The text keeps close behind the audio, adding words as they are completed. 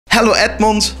Hello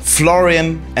Edmund,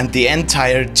 Florian and the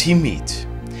entire team meet.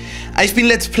 I've been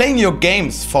let's playing your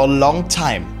games for a long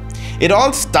time. It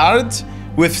all started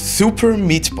with Super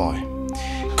Meat Boy.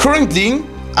 Currently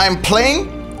I'm playing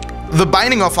The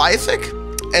Binding of Isaac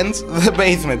and the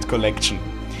Basement Collection.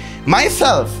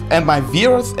 Myself and my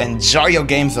viewers enjoy your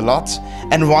games a lot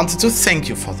and wanted to thank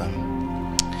you for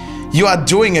them. You are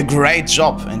doing a great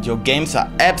job and your games are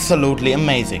absolutely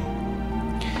amazing.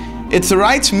 It's the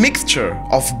right mixture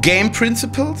of game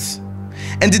principles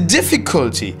and the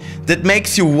difficulty that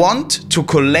makes you want to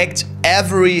collect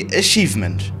every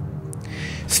achievement.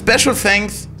 Special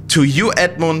thanks to you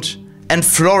Edmund and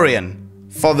Florian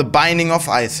for The Binding of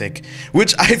Isaac,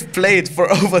 which I've played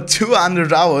for over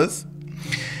 200 hours.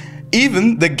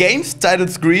 Even the game's title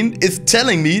screen is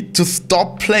telling me to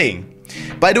stop playing.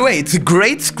 By the way, it's a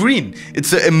great screen.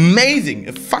 It's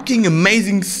a fucking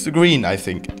amazing screen, I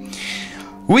think.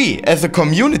 We, as a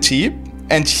community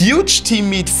and huge Team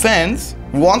Meat fans,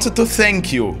 wanted to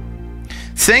thank you.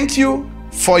 Thank you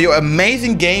for your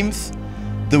amazing games,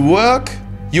 the work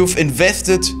you've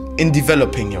invested in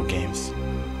developing your games.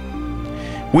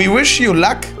 We wish you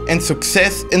luck and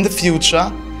success in the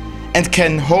future and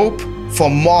can hope for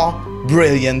more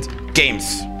brilliant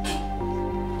games.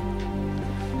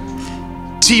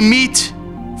 Team Meat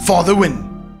for the win!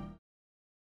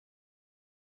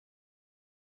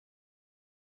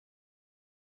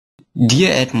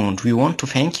 Dear Edmund, we want to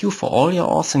thank you for all your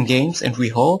awesome games and we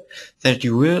hope that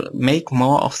you will make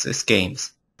more of these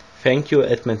games. Thank you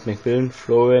Edmund Macmillan,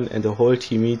 Florian and the whole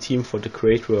Team Meat team for the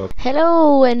great work.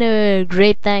 Hello and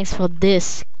great thanks for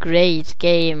this great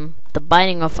game, The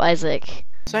Binding of Isaac.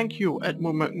 Thank you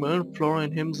Edmund Macmillan,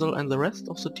 Florian Himsel and the rest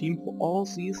of the team for all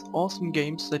these awesome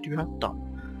games that you have done.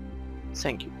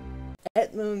 Thank you.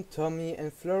 Edmund, Tommy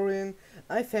and Florian,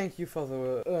 I thank you for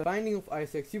the Binding of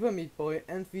Isaac, Super Meat Boy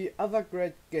and the other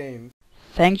great games.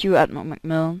 Thank you Edmund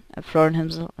Macmillan and Florian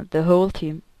Himsel and the whole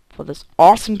team for this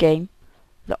awesome game,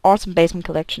 the awesome Basement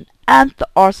Collection and the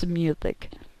awesome music.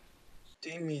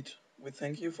 Team Meat, we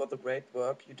thank you for the great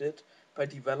work you did by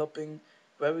developing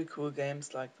very cool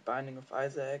games like The Binding of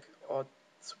Isaac or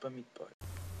Super Meat Boy.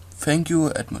 Thank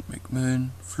you Edmund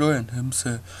Macmillan, Florian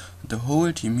Himsel and the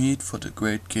whole Team Meat for the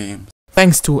great games.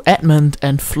 Thanks to Edmund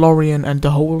and Florian and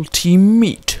the whole Team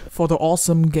Meat for the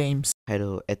awesome games.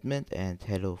 Hello Edmund and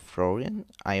hello Florian,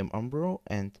 I am Umbro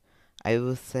and I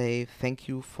will say thank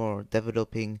you for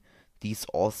developing these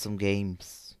awesome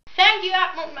games. Thank you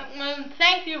Edmund Macmillan,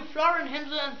 thank you Florian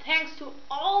Himsel and thanks to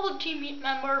all the Team Meat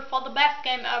members for the best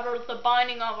game ever, The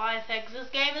Binding of Isaac. This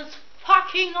game is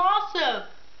fucking awesome!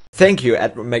 Thank you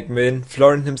Edmund Macmillan,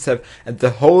 Florian himself and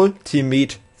the whole Team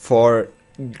Meat for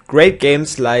great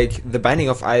games like The Binding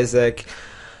of Isaac,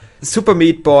 Super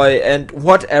Meat Boy and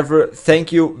whatever.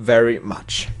 Thank you very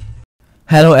much.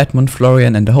 Hello Edmund,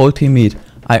 Florian and the whole Team Meat.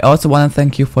 I also want to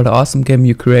thank you for the awesome game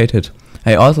you created.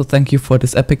 I also thank you for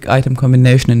this epic item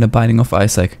combination in The Binding of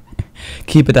Isaac.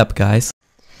 Keep it up guys.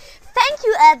 Thank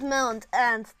you Edmund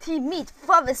and Team Meat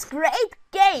for this great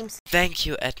games. Thank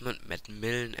you Edmund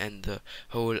Macmillan and the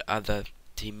whole other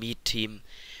Team Meat team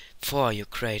for your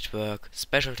great work.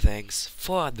 Special thanks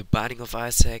for The Binding of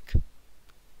Isaac.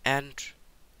 And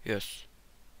yes,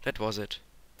 that was it.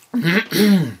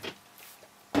 Hi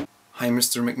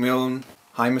Mr. Macmillan,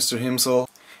 hi Mr. Himsel,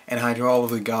 and hi to all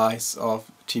of the guys of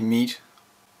Team Meat.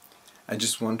 I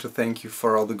just want to thank you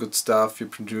for all the good stuff you're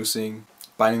producing.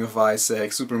 Binding of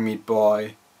Isaac, Super Meat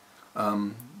Boy,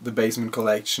 the Basement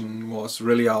Collection was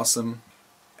really awesome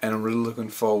and I'm really looking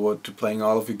forward to playing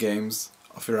all of your games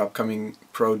of your upcoming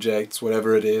projects,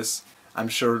 whatever it is. I'm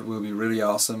sure it will be really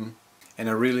awesome and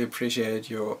I really appreciate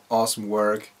your awesome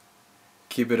work.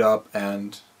 Keep it up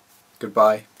and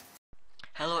goodbye.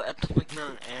 Hello Edmund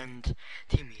Macmillan and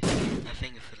Team Meat. I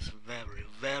think it is a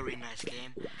very nice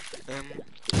game.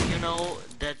 You know,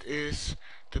 that is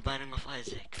The Binding of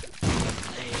Isaac.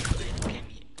 I play the game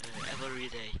every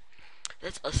day.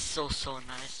 That's so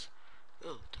nice.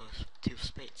 Oh, two of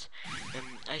spades.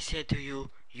 I say to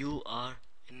you, you are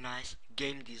a nice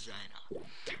game designer.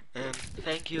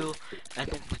 Thank you,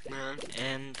 Edmund Macmillan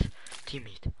and Team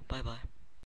Meat. Bye bye.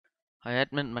 Hi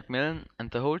Edmund Macmillan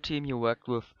and the whole team you worked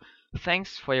with.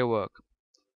 Thanks for your work.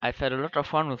 I've had a lot of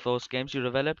fun with those games you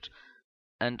developed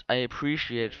and I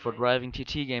appreciate for driving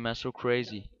TT Gamer so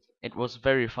crazy. It was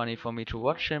very funny for me to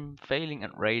watch him failing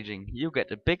and raging. You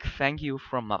get a big thank you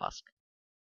from Mavask.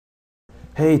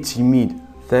 Hey Team Meat,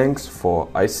 thanks for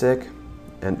Isaac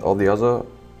and all the other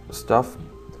stuff.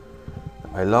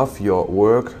 I love your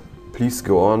work, please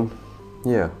go on.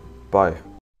 Yeah, bye.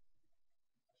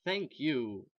 Thank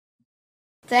you.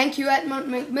 Thank you Edmund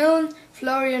Macmillan,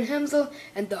 Florian Himsel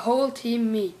and the whole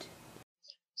Team Meat.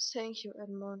 Thank you,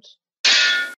 Edmund.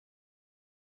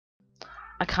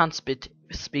 I can't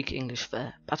speak English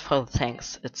there, but for the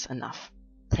thanks, it's enough.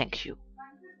 Thank you.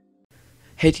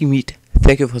 Hey Team Meat,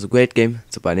 thank you for the great game,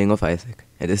 The Binding of Isaac,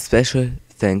 and a special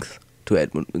thanks to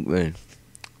Edmund McMillan.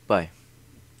 Bye.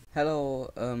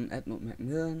 Hello, Edmund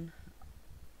McMillan.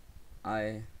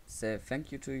 I say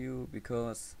thank you to you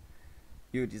because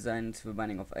you designed The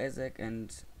Binding of Isaac,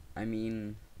 and I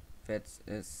mean that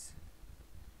is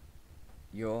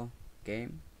your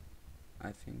game,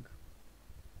 I think.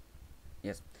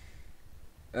 Yes.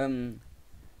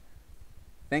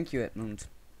 Thank you, Edmund,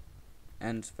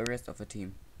 and the rest of the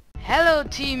team. Hello,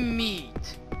 Team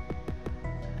Meat.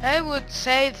 I would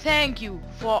say thank you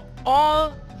for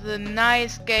all the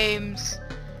nice games,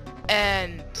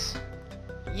 and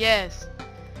yes,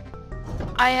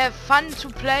 I have fun to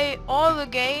play all the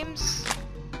games,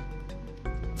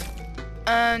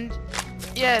 and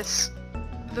yes,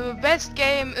 the best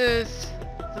game is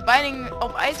The Binding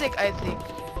of Isaac, I think,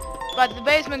 but the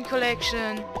Basement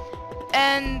Collection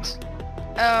and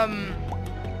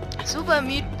Super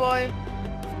Meat Boy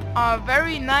are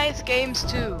very nice games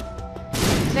too.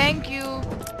 Thank you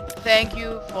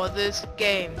for these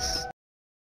games.